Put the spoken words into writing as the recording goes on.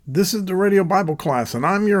This is the Radio Bible Class, and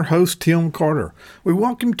I'm your host, Tim Carter. We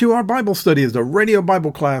welcome you to our Bible study as the Radio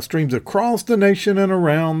Bible Class streams across the nation and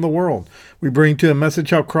around the world. We bring to you a message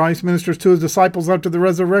how Christ ministers to his disciples after the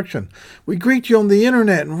resurrection. We greet you on the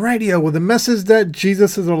internet and radio with a message that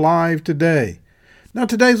Jesus is alive today. Now,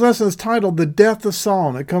 today's lesson is titled The Death of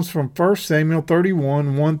Saul, and it comes from 1 Samuel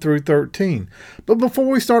 31, 1 through 13. But before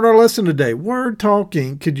we start our lesson today, Word Talk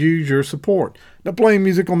Inc. could use your support. Now, playing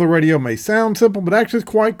music on the radio may sound simple, but actually it's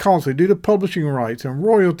quite costly due to publishing rights and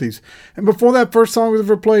royalties. And before that first song was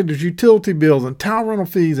ever played, there's utility bills and tower rental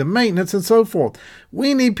fees and maintenance and so forth.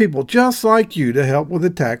 We need people just like you to help with a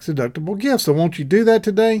tax-deductible gift. So won't you do that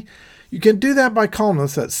today? You can do that by calling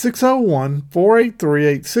us at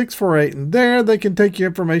 601-483-8648, and there they can take your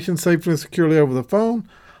information safely and securely over the phone,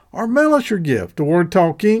 or mail us your gift to Word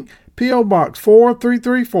Talk Inc., P.O. Box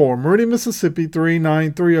 4334, Meridian, Mississippi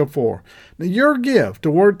 39304. Now, your gift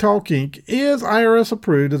to Word Talk Inc. is IRS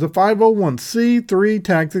approved as a 501c3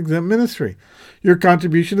 tax-exempt ministry. Your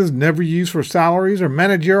contribution is never used for salaries or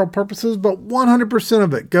managerial purposes, but 100%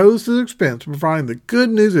 of it goes to the expense of providing the good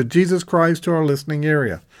news of Jesus Christ to our listening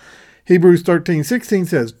area. Hebrews 13:16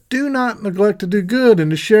 says, "Do not neglect to do good and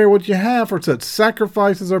to share what you have, for such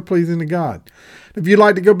sacrifices are pleasing to God." If you'd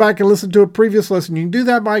like to go back and listen to a previous lesson, you can do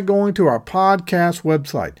that by going to our podcast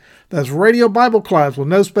website. That's Radio Bible Class with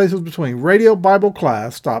no spaces between,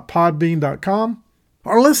 radiobibleclass.podbean.com.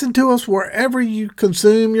 Or listen to us wherever you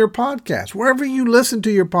consume your podcast, wherever you listen to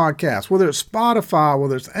your podcast, whether it's Spotify,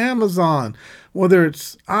 whether it's Amazon, whether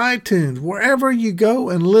it's iTunes, wherever you go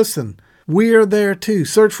and listen. We are there too.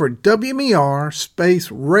 Search for WMER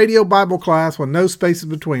space Radio Bible Class with no spaces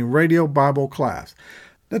between, Radio Bible Class.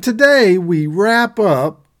 Now today we wrap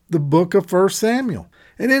up the book of 1 Samuel,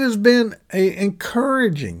 and it has been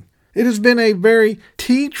encouraging. It has been a very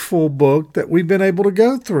teachful book that we've been able to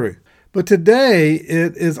go through. But today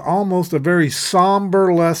it is almost a very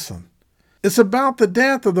somber lesson. It's about the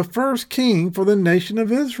death of the first king for the nation of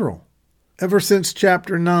Israel. Ever since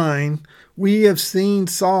chapter 9, we have seen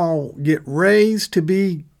Saul get raised to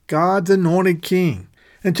be God's anointed king.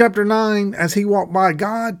 In chapter 9, as he walked by,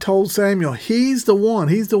 God told Samuel, he's the one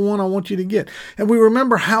I want you to get. And we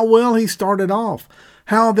remember how well he started off,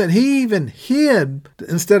 how that he even hid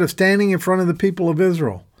instead of standing in front of the people of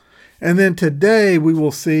Israel. And then today we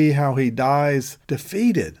will see how he dies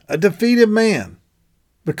defeated, a defeated man.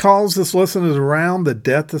 Because this lesson is around the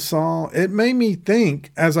death of Saul, it made me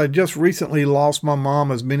think, as I just recently lost my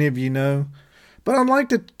mom, as many of you know, but I'd like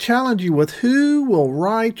to challenge you with who will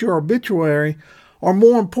write your obituary, or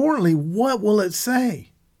more importantly, what will it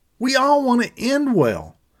say? We all want to end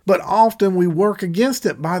well, but often we work against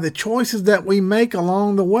it by the choices that we make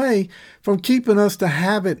along the way from keeping us to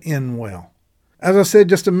have it end well. As I said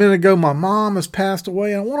just a minute ago, my mom has passed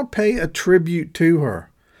away, and I want to pay a tribute to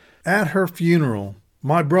her. At her funeral,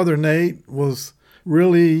 my brother Nate was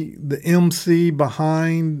really the MC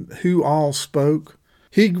behind who all spoke.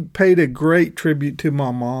 He paid a great tribute to my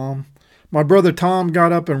mom. My brother Tom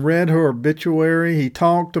got up and read her obituary. He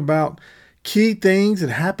talked about key things that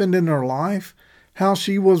happened in her life, how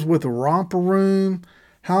she was with a romper room,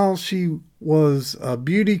 how she was a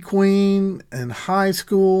beauty queen in high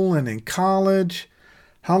school and in college,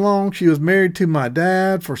 how long she was married to my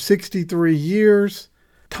dad for 63 years.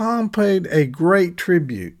 Tom paid a great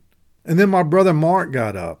tribute. And then my brother Mark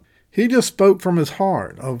got up. He just spoke from his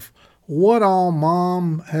heart of what all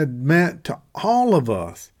Mom had meant to all of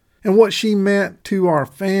us, and what she meant to our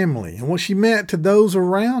family, and what she meant to those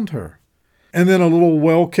around her. And then a little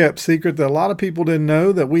well-kept secret that a lot of people didn't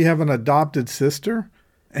know, that we have an adopted sister.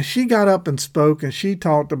 And she got up and spoke, and she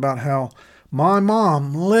talked about how my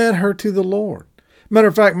mom led her to the Lord. Matter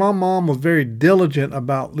of fact, my mom was very diligent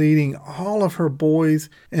about leading all of her boys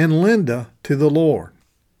and Linda to the Lord.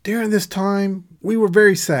 During this time, we were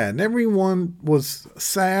very sad, and everyone was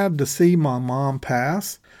sad to see my mom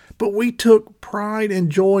pass. But we took pride and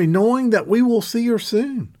joy knowing that we will see her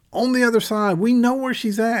soon. On the other side, we know where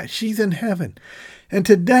she's at. She's in heaven. And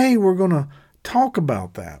today we're going to talk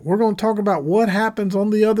about that. We're going to talk about what happens on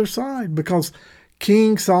the other side, because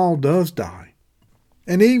King Saul does die.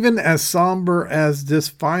 And even as somber as this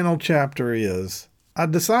final chapter is, I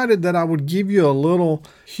decided that I would give you a little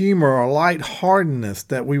humor or lightheartedness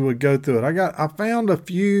that we would go through it. I found a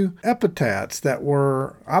few epitaphs that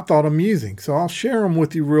were, I thought, amusing, so I'll share them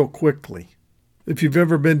with you real quickly. If you've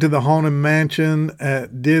ever been to the Haunted Mansion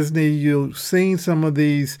at Disney, you've seen some of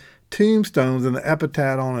these tombstones and the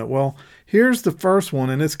epitaph on it. Well, here's the first one,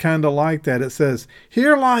 and it's kind of like that. It says,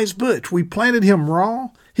 "Here lies Butch. We planted him raw.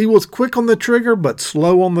 He was quick on the trigger, but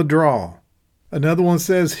slow on the draw." Another one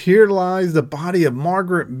says, here lies the body of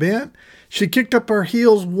Margaret Bent. She kicked up her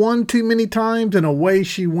heels one too many times and away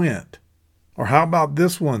she went. Or how about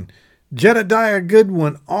this one? Jedediah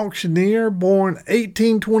Goodwin, auctioneer, born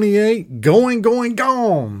 1828, going,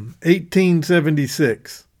 gone,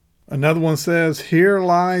 1876. Another one says, here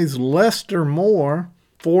lies Lester Moore,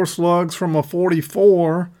 4 slugs from a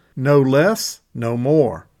 44, no less, no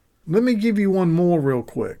more. Let me give you one more real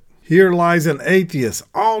quick. Here lies an atheist,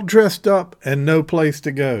 all dressed up and no place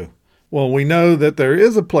to go. Well, we know that there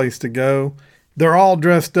is a place to go. They're all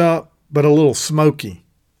dressed up, but a little smoky.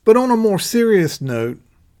 But on a more serious note,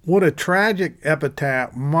 what a tragic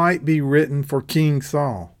epitaph might be written for King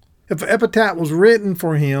Saul. If an epitaph was written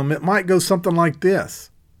for him, it might go something like this.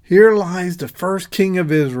 Here lies the first king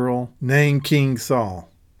of Israel, named King Saul.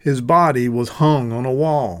 His body was hung on a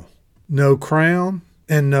wall. No crown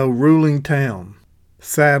and no ruling town.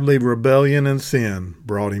 Sadly, rebellion and sin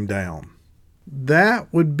brought him down.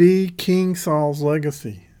 That would be King Saul's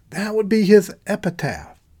legacy. That would be his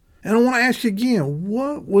epitaph. And I want to ask you again,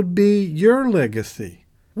 what would be your legacy?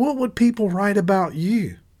 What would people write about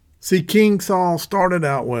you? See, King Saul started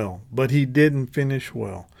out well, but he didn't finish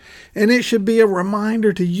well. And it should be a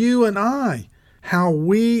reminder to you and I how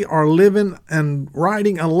we are living and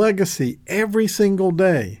writing a legacy every single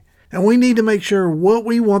day. And we need to make sure what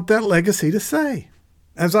we want that legacy to say.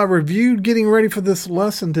 As I reviewed getting ready for this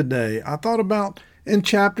lesson today, I thought about in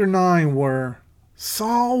chapter 9 where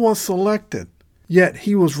Saul was selected, yet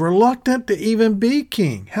he was reluctant to even be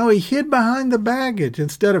king. How he hid behind the baggage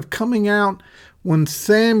instead of coming out when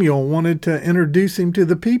Samuel wanted to introduce him to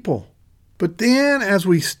the people. But then as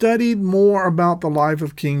we studied more about the life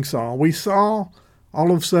of King Saul, we saw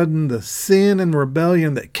all of a sudden the sin and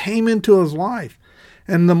rebellion that came into his life.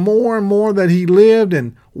 And the more and more that he lived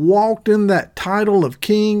and walked in that title of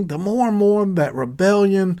king, the more and more that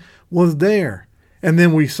rebellion was there. And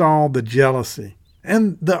then we saw the jealousy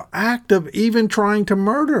and the act of even trying to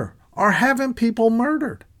murder or having people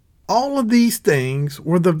murdered. All of these things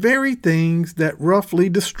were the very things that roughly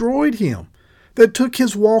destroyed him, that took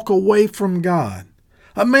his walk away from God.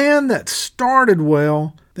 A man that started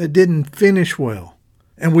well, that didn't finish well.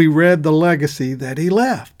 And we read the legacy that he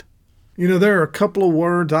left. You know, there are a couple of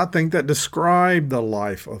words I think that describe the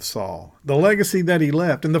life of Saul, the legacy that he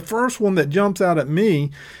left. And the first one that jumps out at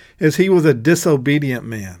me is he was a disobedient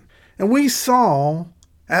man. And we saw,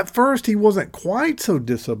 at first he wasn't quite so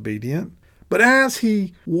disobedient, but as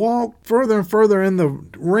he walked further and further in the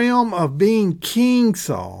realm of being King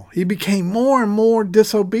Saul, he became more and more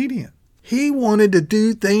disobedient. He wanted to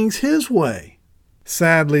do things his way.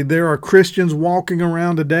 Sadly, there are Christians walking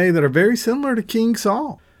around today that are very similar to King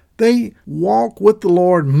Saul. They walk with the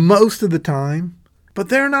Lord most of the time, but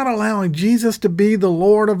they're not allowing Jesus to be the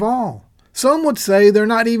Lord of all. Some would say they're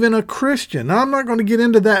not even a Christian. I'm not going to get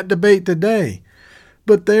into that debate today.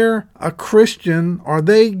 But they're a Christian, or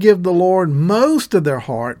they give the Lord most of their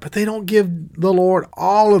heart, but they don't give the Lord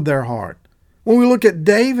all of their heart. When we look at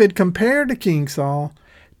David compared to King Saul,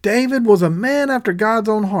 David was a man after God's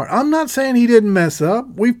own heart. I'm not saying he didn't mess up.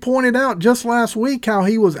 We pointed out just last week how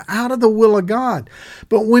he was out of the will of God.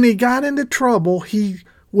 But when he got into trouble, he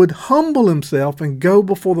would humble himself and go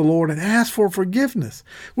before the Lord and ask for forgiveness.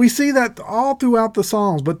 We see that all throughout the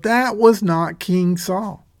Psalms, but that was not King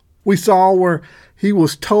Saul. We saw where he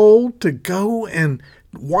was told to go and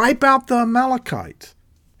wipe out the Amalekites.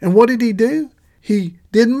 And what did he do? He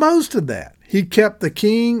did most of that. He kept the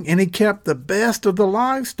king and he kept the best of the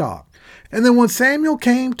livestock. And then when Samuel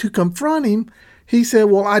came to confront him, he said,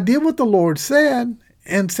 well, I did what the Lord said.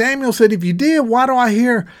 And Samuel said, if you did, why do I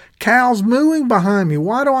hear cows mooing behind me?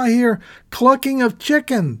 Why do I hear clucking of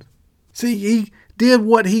chickens? See, he did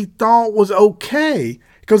what he thought was okay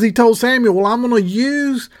because he told Samuel, well, I'm going to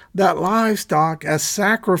use that livestock as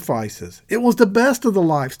sacrifices. It was the best of the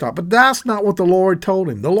livestock, but that's not what the Lord told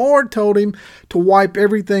him. The Lord told him to wipe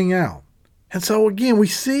everything out. And so again, we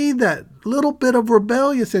see that little bit of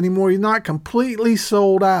rebellious anymore. He's not completely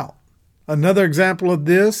sold out. Another example of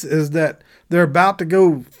this is that they're about to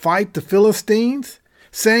go fight the Philistines.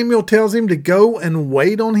 Samuel tells him to go and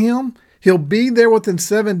wait on him. He'll be there within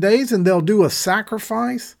 7 days and they'll do a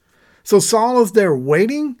sacrifice. So Saul is there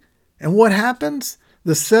waiting. And what happens?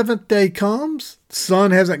 The 7th day comes. The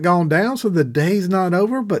sun hasn't gone down, so the day's not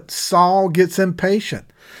over, but Saul gets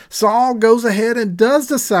impatient. Saul goes ahead and does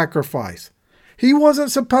the sacrifice. He wasn't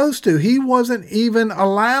supposed to. He wasn't even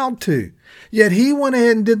allowed to. Yet he went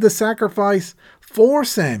ahead and did the sacrifice for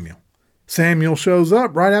Samuel. Samuel shows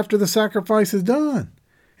up right after the sacrifice is done.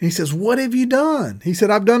 And he says, what have you done? He said,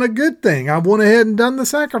 I've done a good thing. I went ahead and done the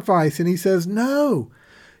sacrifice. And he says, no,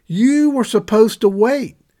 you were supposed to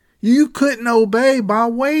wait. You couldn't obey by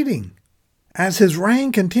waiting. As his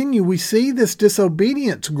reign continued, we see this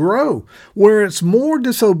disobedience grow, where it's more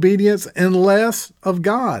disobedience and less of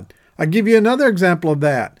God. I'll give you another example of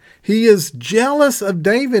that. He is jealous of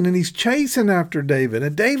David and he's chasing after David,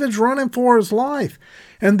 and David's running for his life.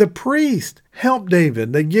 And the priest help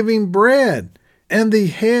David. They give him bread. And the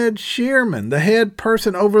head shearman, the head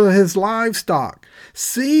person over his livestock,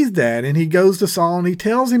 sees that, and he goes to Saul and he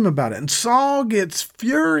tells him about it. And Saul gets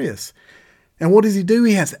furious. And what does he do?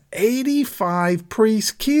 He has 85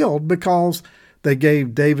 priests killed because they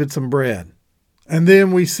gave David some bread. And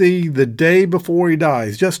then we see the day before he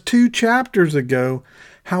dies, just 2 chapters ago,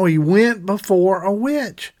 how he went before a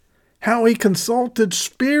witch, how he consulted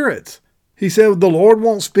spirits. He said, the Lord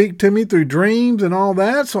won't speak to me through dreams and all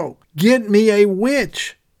that, so get me a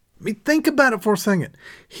witch. I mean, think about it for a second.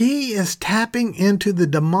 He is tapping into the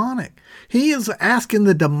demonic. He is asking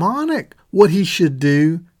the demonic what he should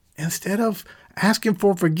do instead of asking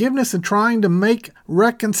for forgiveness and trying to make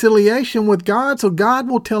reconciliation with God so God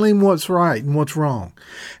will tell him what's right and what's wrong.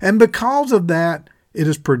 And because of that, it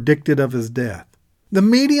is predicted of his death. The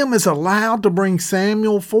medium is allowed to bring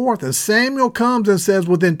Samuel forth. And Samuel comes and says,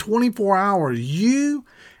 within 24 hours, you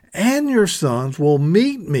and your sons will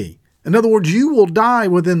meet me. In other words, you will die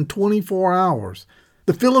within 24 hours.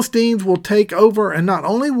 The Philistines will take over, and not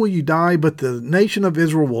only will you die, but the nation of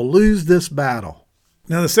Israel will lose this battle.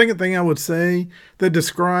 Now, the second thing I would say that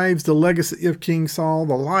describes the legacy of King Saul,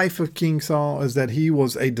 the life of King Saul, is that he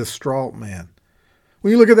was a distraught man.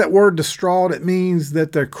 When you look at that word distraught, it means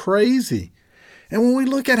that they're crazy. And when we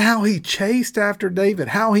look at how he chased after David,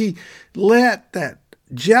 how he let that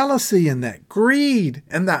jealousy and that greed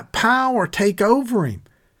and that power take over him.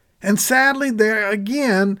 And sadly, there are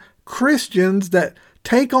again Christians that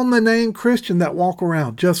take on the name Christian that walk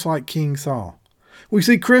around just like King Saul. We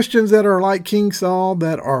see Christians that are like King Saul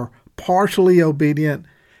that are partially obedient.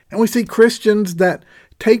 And we see Christians that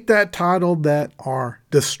take that title that are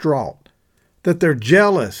distraught, that they're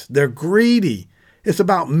jealous, they're greedy. It's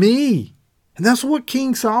about me. And that's what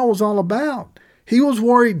King Saul was all about. He was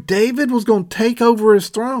worried David was going to take over his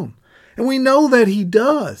throne. And we know that he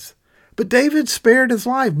does. But David spared his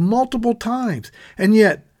life multiple times. And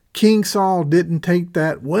yet King Saul didn't take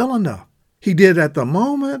that well enough. He did at the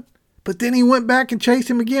moment, but then he went back and chased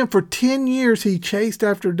him again. For 10 years he chased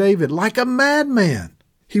after David like a madman.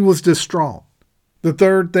 He was distraught. The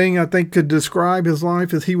third thing I think could describe his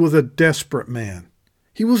life is he was a desperate man.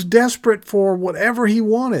 He was desperate for whatever he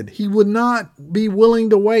wanted. He would not be willing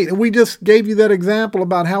to wait. And we just gave you that example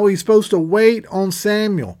about how he's supposed to wait on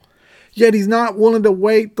Samuel. Yet he's not willing to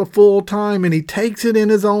wait the full time, and he takes it in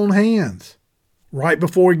his own hands. Right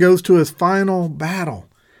before he goes to his final battle,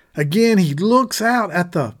 again, he looks out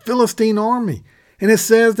at the Philistine army, and it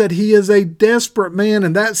says that he is a desperate man,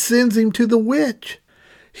 and that sends him to the witch.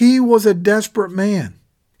 He was a desperate man.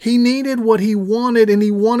 He needed what he wanted, and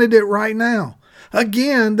he wanted it right now.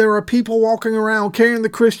 Again, there are people walking around carrying the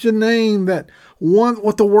Christian name that want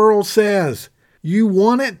what the world says. You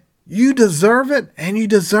want it, you deserve it, and you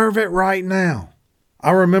deserve it right now.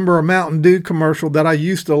 I remember a Mountain Dew commercial that I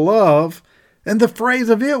used to love, and the phrase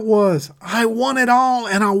of it was, I want it all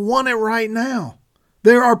and I want it right now.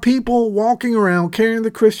 There are people walking around carrying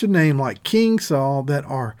the Christian name like King Saul that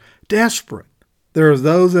are desperate. There are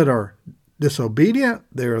those that are disobedient,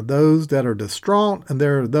 there are those that are distraught, and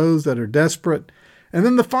there are those that are desperate. And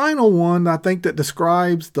then the final one, I think, that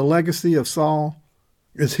describes the legacy of Saul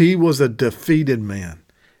is he was a defeated man.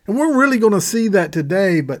 And we're really going to see that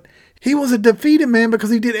today, but he was a defeated man because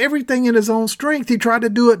he did everything in his own strength. He tried to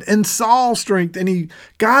do it in Saul's strength, and he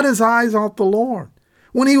got his eyes off the Lord.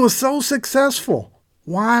 When he was so successful,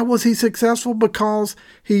 why was he successful? Because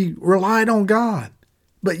he relied on God.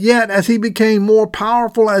 But yet, as he became more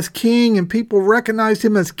powerful as king and people recognized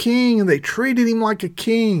him as king and they treated him like a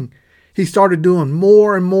king, he started doing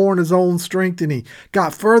more and more in his own strength, and he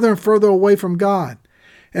got further and further away from God.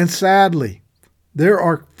 And sadly, there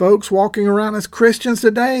are folks walking around as Christians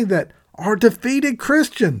today that are defeated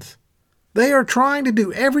Christians. They are trying to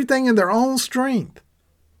do everything in their own strength.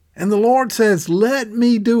 And the Lord says, let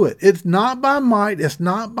me do it. It's not by might, it's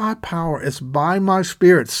not by power, it's by my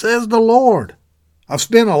Spirit, says the Lord. I've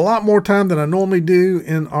spent a lot more time than I normally do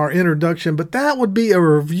in our introduction, but that would be a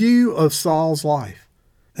review of Saul's life.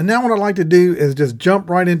 And now what I'd like to do is just jump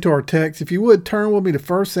right into our text. If you would, turn with me to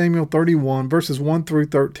 1 Samuel 31, verses 1 through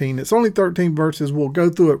 13. It's only 13 verses. We'll go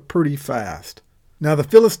through it pretty fast. Now the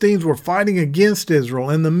Philistines were fighting against Israel,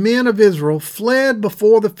 and the men of Israel fled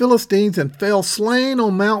before the Philistines and fell slain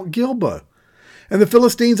on Mount Gilboa. And the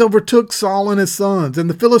Philistines overtook Saul and his sons, and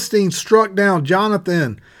the Philistines struck down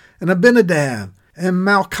Jonathan and Abinadab and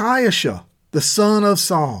Malchiah, the son of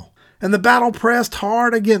Saul. And the battle pressed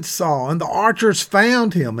hard against Saul, and the archers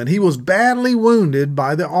found him, and he was badly wounded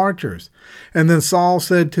by the archers. And then Saul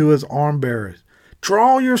said to his armbearers,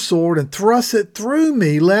 "Draw your sword and thrust it through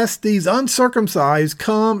me, lest these uncircumcised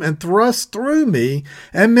come and thrust through me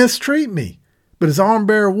and mistreat me." But his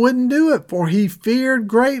armbearer wouldn't do it, for he feared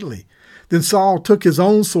greatly. Then Saul took his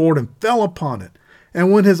own sword and fell upon it.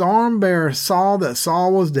 And when his armbearer saw that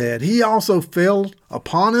Saul was dead, he also fell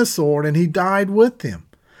upon his sword, and he died with him.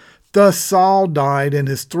 Thus Saul died, and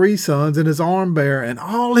his 3 sons, and his armbearer, and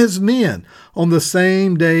all his men on the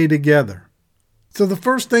same day together. So the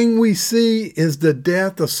first thing we see is the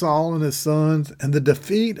death of Saul and his sons and the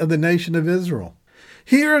defeat of the nation of Israel.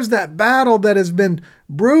 Here is that battle that has been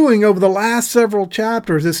brewing over the last several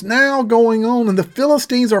chapters. It's now going on, and the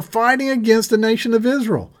Philistines are fighting against the nation of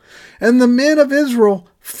Israel. And the men of Israel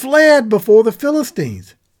fled before the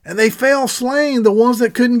Philistines. And they fell slain, the ones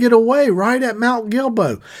that couldn't get away, right at Mount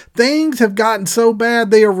Gilboa. Things have gotten so bad,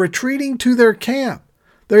 they are retreating to their camp.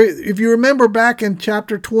 If you remember back in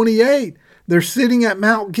chapter 28, they're sitting at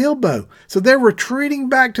Mount Gilboa. So they're retreating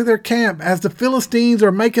back to their camp as the Philistines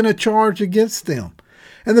are making a charge against them.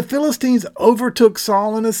 And the Philistines overtook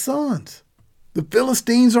Saul and his sons. The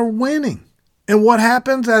Philistines are winning. And what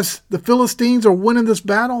happens as the Philistines are winning this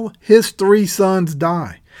battle? His 3 sons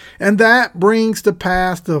die. And that brings to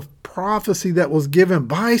pass the prophecy that was given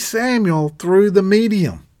by Samuel through the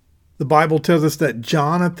medium. The Bible tells us that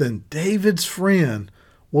Jonathan, David's friend,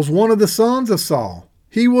 was one of the sons of Saul.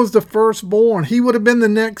 He was the firstborn. He would have been the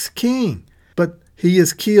next king. But he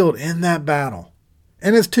is killed in that battle.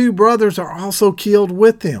 And his 2 brothers are also killed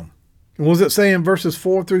with him. And what does it say in verses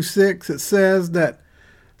 4 through 6? It says that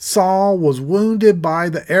Saul was wounded by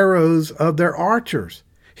the arrows of their archers.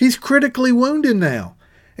 He's critically wounded now,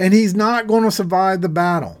 and he's not going to survive the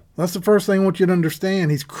battle. That's the first thing I want you to understand.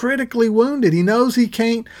 He's critically wounded. He knows he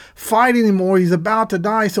can't fight anymore. He's about to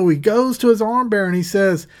die. So he goes to his armbearer and he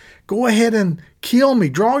says, "Go ahead and kill me.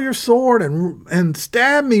 Draw your sword and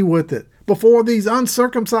stab me with it before these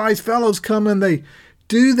uncircumcised fellows come and they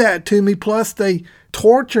do that to me, plus they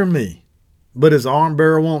torture me." But his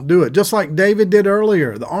armbearer won't do it. Just like David did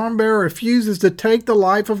earlier, the armbearer refuses to take the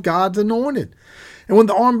life of God's anointed. And when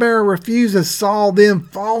the armbearer refuses, Saul then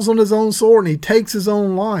falls on his own sword and he takes his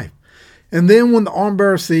own life. And then when the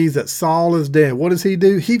armbearer sees that Saul is dead, what does he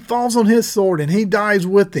do? He falls on his sword and he dies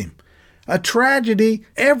with him. A tragedy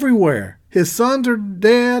everywhere. His sons are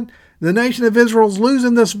dead. The nation of Israel is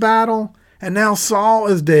losing this battle. And now Saul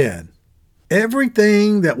is dead.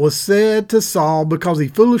 Everything that was said to Saul because he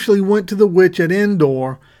foolishly went to the witch at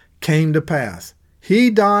Endor came to pass. He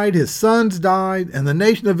died, his sons died, and the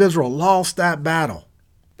nation of Israel lost that battle.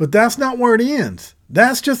 But that's not where it ends.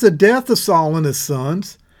 That's just the death of Saul and his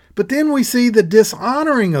sons. But then we see the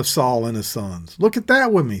dishonoring of Saul and his sons. Look at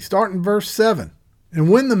that with me, starting in verse 7. "And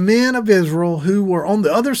when the men of Israel who were on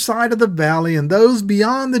the other side of the valley and those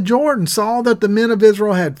beyond the Jordan saw that the men of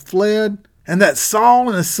Israel had fled, and that Saul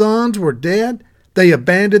and his sons were dead, they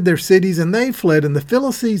abandoned their cities and they fled, and the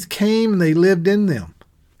Philistines came and they lived in them.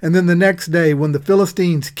 And then the next day, when the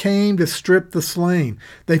Philistines came to strip the slain,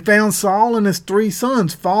 they found Saul and his 3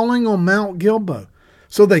 sons falling on Mount Gilboa.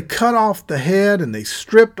 So they cut off the head and they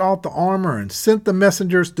stripped off the armor and sent the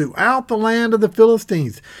messengers throughout the land of the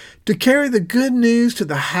Philistines to carry the good news to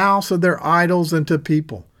the house of their idols and to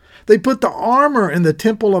people. They put the armor in the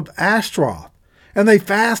temple of Ashtaroth, and they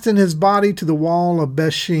fastened his body to the wall of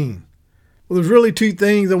Bethshean." Well, there's really 2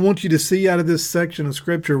 things I want you to see out of this section of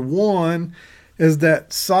Scripture. One is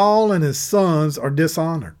that Saul and his sons are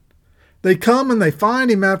dishonored. They come and they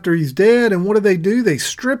find him after he's dead, and what do? They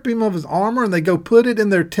strip him of his armor and they go put it in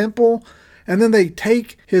their temple, and then they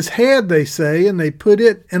take his head, they say, and they put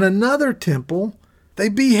it in another temple. They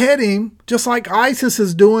behead him just like ISIS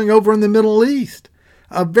is doing over in the Middle East.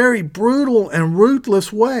 A very brutal and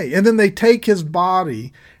ruthless way. And then they take his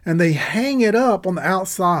body and they hang it up on the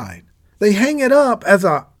outside. They hang it up as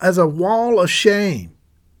a wall of shame.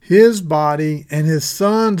 His body and his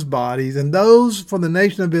sons' bodies and those from the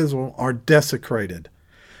nation of Israel are desecrated.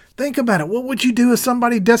 Think about it. What would you do if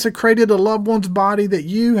somebody desecrated a loved one's body that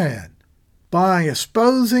you had? By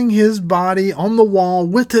exposing his body on the wall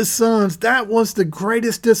with his sons, that was the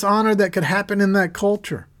greatest dishonor that could happen in that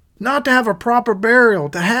culture. Not to have a proper burial,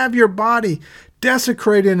 to have your body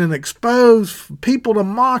desecrated and exposed for people to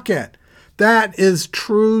mock at. That is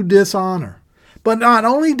true dishonor. But not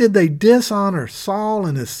only did they dishonor Saul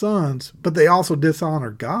and his sons, but they also dishonor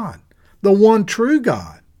God, the one true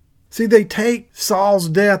God. See, they take Saul's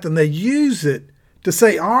death and they use it to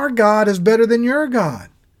say, our God is better than your God.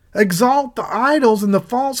 exalt the idols and the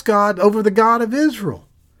false god over the God of Israel.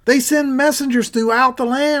 They send messengers throughout the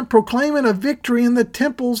land proclaiming a victory in the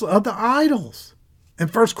temples of the idols. In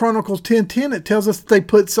 1 Chronicles 10:10, it tells us that they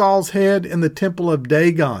put Saul's head in the temple of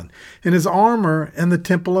Dagon and his armor in the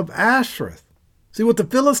temple of Ashtoreth. See, what the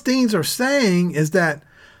Philistines are saying is that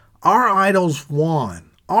our idols won.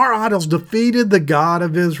 Our idols defeated the God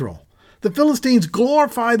of Israel. The Philistines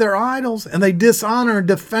glorify their idols and they dishonor and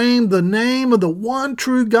defame the name of the one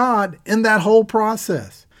true God in that whole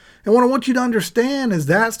process. And what I want you to understand is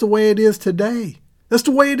that's the way it is today. That's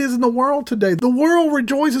the way it is in the world today. The world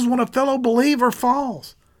rejoices when a fellow believer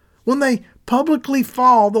falls. When they publicly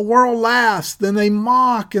fall, the world laughs, then they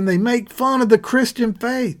mock and they make fun of the Christian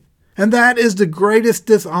faith. And that is the greatest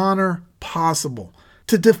dishonor possible,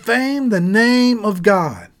 to defame the name of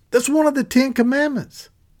God. That's one of the 10 commandments.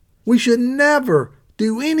 We should never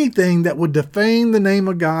do anything that would defame the name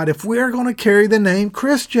of God if we are going to carry the name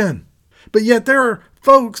Christian. But yet there are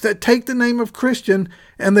folks that take the name of Christian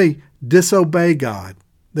and they disobey God.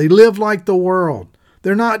 They live like the world.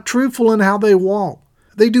 They're not truthful in how they walk.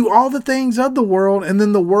 They do all the things of the world, and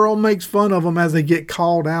then the world makes fun of them as they get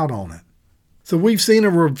called out on it. So we've seen a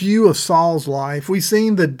review of Saul's life. We've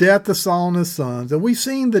seen the death of Saul and his sons, and we've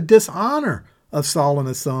seen the dishonor of Saul and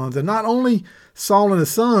his sons. And not only Saul and his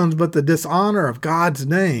sons, but the dishonor of God's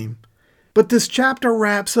name. But this chapter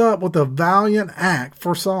wraps up with a valiant act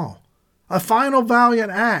for Saul. A final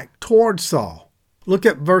valiant act towards Saul. Look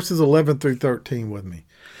at verses 11 through 13 with me.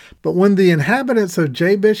 But when the inhabitants of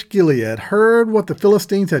Jabesh-Gilead heard what the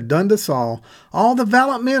Philistines had done to Saul, all the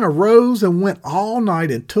valiant men arose and went all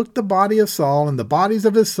night and took the body of Saul and the bodies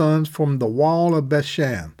of his sons from the wall of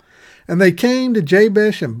Bethshan. And they came to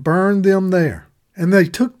Jabesh and burned them there. And they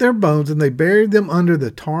took their bones and they buried them under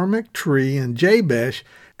the Tarmuk tree in Jabesh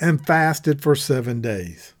and fasted for 7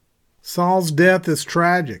 days. Saul's death is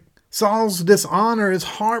tragic. Saul's dishonor is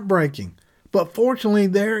heartbreaking. But fortunately,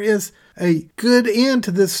 there is a good end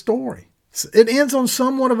to this story. It ends on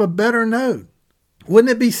somewhat of a better note.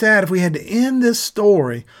 Wouldn't it be sad if we had to end this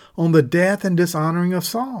story on the death and dishonoring of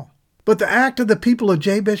Saul? But the act of the people of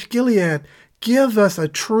Jabesh-Gilead gives us a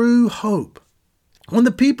true hope. When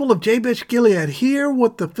the people of Jabesh-Gilead hear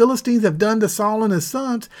what the Philistines have done to Saul and his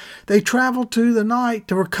sons, they travel to the night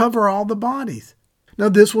to recover all the bodies. Now,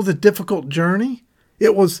 this was a difficult journey.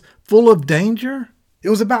 It was full of danger. It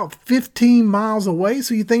was about 15 miles away,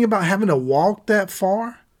 so you think about having to walk that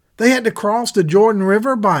far. They had to cross the Jordan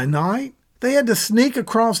River by night. They had to sneak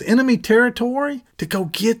across enemy territory to go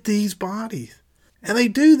get these bodies. And they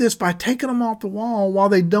do this by taking them off the wall while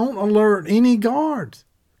they don't alert any guards.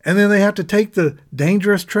 And then they have to take the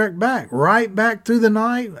dangerous trek back, right back through the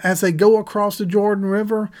night as they go across the Jordan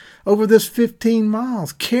River over this 15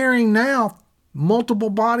 miles, carrying now multiple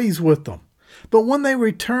bodies with them. But when they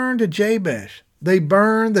return to Jabesh, they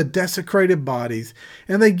burn the desecrated bodies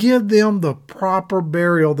and they give them the proper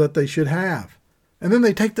burial that they should have. And then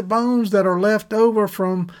they take the bones that are left over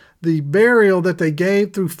from the burial that they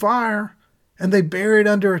gave through fire and they bury it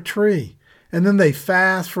under a tree. And then they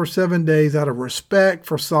fast for 7 days out of respect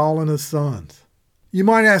for Saul and his sons. You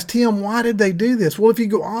might ask, Tim, why did they do this? Well, if you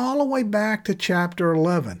go all the way back to chapter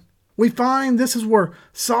 11, we find this is where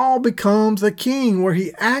Saul becomes a king, where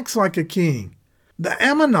he acts like a king. The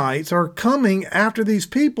Ammonites are coming after these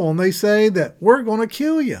people, and they say that we're going to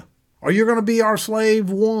kill you, or you're going to be our slave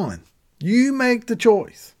one. You make the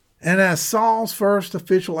choice. And as Saul's first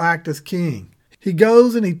official act as king, he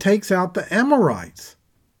goes and he takes out the Amorites.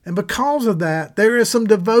 And because of that, there is some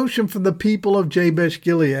devotion from the people of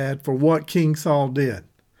Jabesh-Gilead for what King Saul did.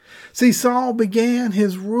 See, Saul began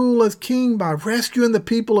his rule as king by rescuing the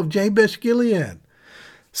people of Jabesh-Gilead.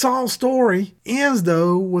 Saul's story ends,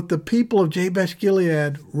 though, with the people of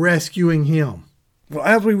Jabesh-Gilead rescuing him. Well,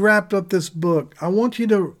 as we wrap up this book, I want you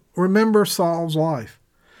to remember Saul's life.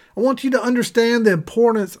 I want you to understand the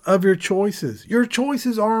importance of your choices. Your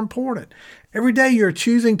choices are important. Every day you're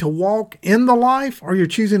choosing to walk in the life or you're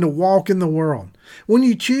choosing to walk in the world. When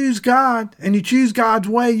you choose God and you choose God's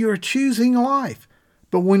way, you're choosing life.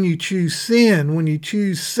 But when you choose sin, when you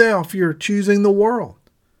choose self, you're choosing the world.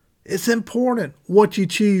 It's important what you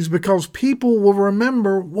choose because people will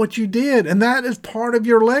remember what you did, and that is part of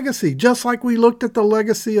your legacy, just like we looked at the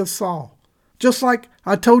legacy of Saul. Just like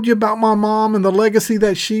I told you about my mom and the legacy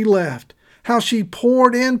that she left, how she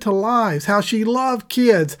poured into lives, how she loved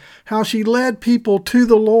kids, how she led people to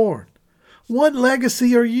the Lord. What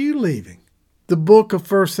legacy are you leaving? The book of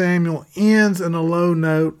 1 Samuel ends in a low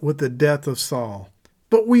note with the death of Saul.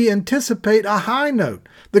 But we anticipate a high note,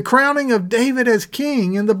 the crowning of David as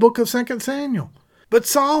king in the book of 2 Samuel. But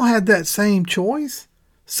Saul had that same choice.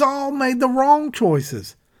 Saul made the wrong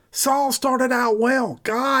choices. Saul started out well.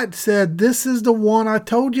 God said, "This is the one I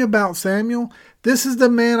told you about, Samuel. This is the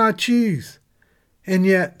man I choose." And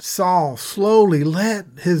yet Saul slowly let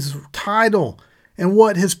his title and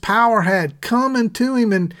what his power had come into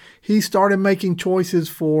him, and he started making choices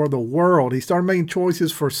for the world. He started making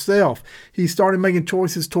choices for self. He started making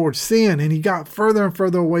choices towards sin, and he got further and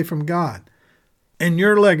further away from God. And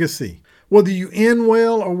your legacy, whether you end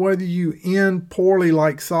well or whether you end poorly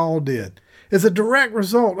like Saul did, is a direct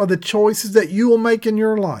result of the choices that you will make in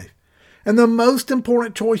your life. And the most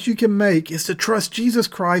important choice you can make is to trust Jesus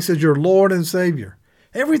Christ as your Lord and Savior.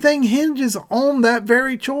 Everything hinges on that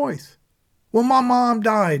very choice. When my mom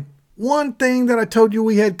died, one thing that I told you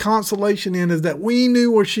we had consolation in is that we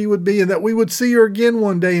knew where she would be and that we would see her again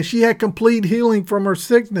one day, and she had complete healing from her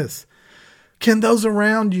sickness. Can those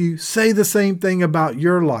around you say the same thing about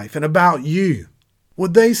your life and about you?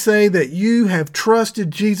 Would they say that you have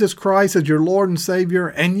trusted Jesus Christ as your Lord and Savior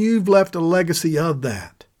and you've left a legacy of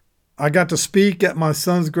that? I got to speak at my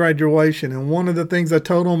son's graduation, and one of the things I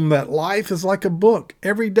told him that life is like a book.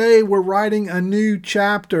 Every day we're writing a new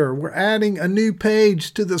chapter. We're adding a new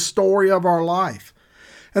page to the story of our life.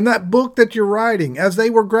 And that book that you're writing, as they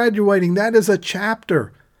were graduating, that is a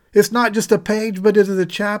chapter. It's not just a page, but it is a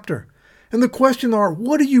chapter. And the question are,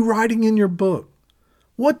 what are you writing in your book?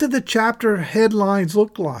 What do the chapter headlines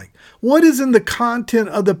look like? What is in the content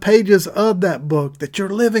of the pages of that book that you're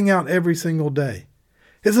living out every single day?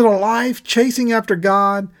 Is it a life chasing after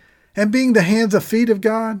God and being the hands and feet of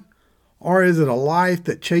God? Or is it a life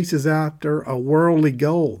that chases after a worldly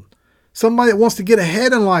goal? Somebody that wants to get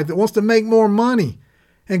ahead in life, that wants to make more money,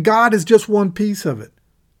 and God is just one piece of it.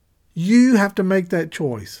 You have to make that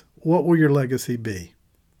choice. What will your legacy be?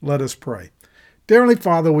 Let us pray. Dear Heavenly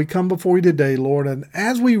Father, we come before you today, Lord, and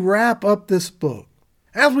as we wrap up this book,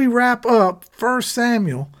 as we wrap up 1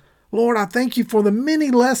 Samuel, Lord, I thank you for the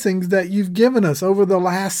many lessons that you've given us over the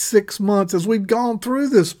last 6 months as we've gone through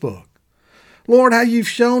this book. Lord, how you've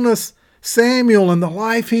shown us Samuel and the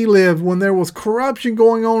life he lived when there was corruption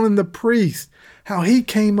going on in the priest, how he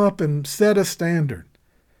came up and set a standard.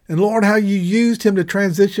 And Lord, how you used him to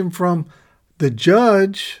transition from the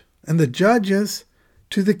judge and the judges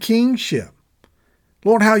to the kingship.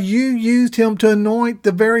 Lord, how you used him to anoint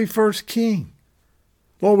the very first king.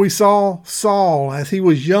 Lord, we saw Saul as he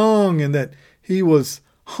was young and that he was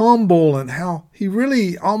humble and how he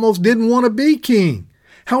really almost didn't want to be king.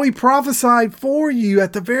 How he prophesied for you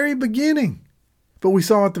at the very beginning. But we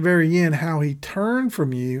saw at the very end how he turned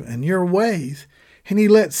from you and your ways and he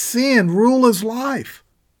let sin rule his life.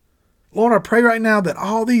 Lord, I pray right now that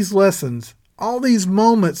all these lessons, all these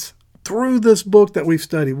moments through this book that we've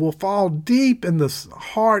studied will fall deep in the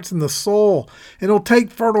hearts and the soul. And it'll take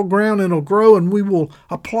fertile ground and it'll grow, and we will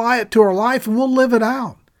apply it to our life and we'll live it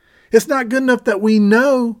out. It's not good enough that we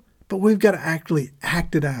know, but we've got to actually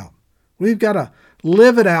act it out. We've got to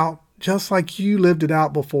live it out just like you lived it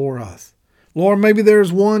out before us. Lord, maybe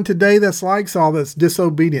there's one today that's like Saul, that's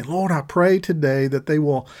disobedient. Lord, I pray today that they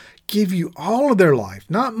will give you all of their life,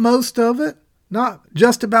 not most of it, not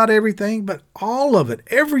just about everything, but all of it,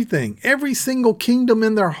 everything, every single kingdom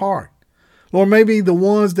in their heart. Lord, maybe the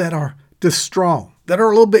ones that are distraught, that are a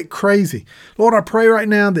little bit crazy. Lord, I pray right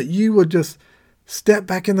now that you would just step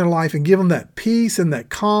back in their life and give them that peace and that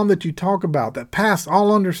calm that you talk about, that pass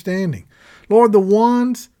all understanding. Lord, the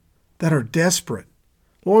ones that are desperate,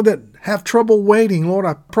 Lord, that have trouble waiting, Lord,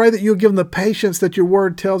 I pray that you'll give them the patience that your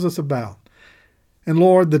word tells us about. And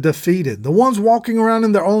Lord, the defeated, the ones walking around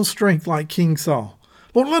in their own strength like King Saul.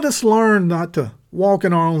 Lord, let us learn not to walk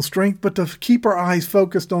in our own strength, but to keep our eyes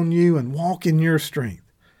focused on you and walk in your strength.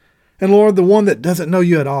 And Lord, the one that doesn't know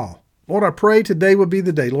you at all. Lord, I pray today would be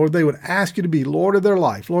the day, Lord, they would ask you to be Lord of their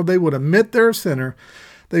life. Lord, they would admit they're a sinner.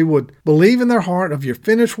 They would believe in their heart of your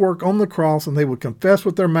finished work on the cross, and they would confess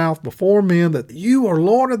with their mouth before men that you are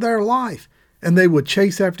Lord of their life, and they would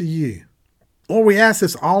chase after you. Lord, we ask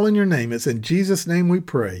this all in your name. It's in Jesus' name we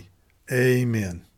pray. Amen.